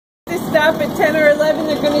stop at 10 or 11.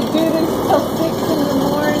 They're going to do this till 6 in the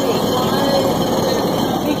morning.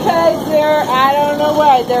 Because I don't know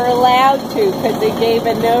why, they're allowed to, because they gave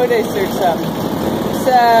a notice or something.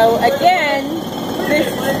 So, again,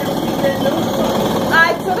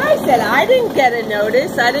 that's what I said. I didn't get a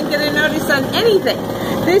notice. I didn't get a notice on anything.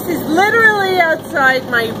 This is literally outside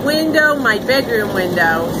my window, my bedroom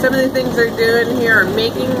window. Some of the things they're doing here are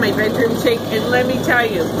making my bedroom shake. And let me tell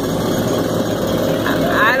you,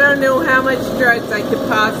 I don't know how much drugs I could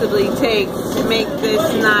possibly take to make this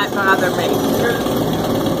not bother me.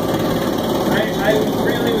 I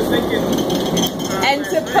really was thinking. And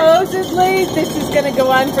supposedly this is going to go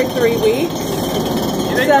on for 3 weeks.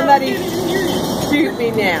 Somebody shoot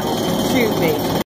me now. Shoot me.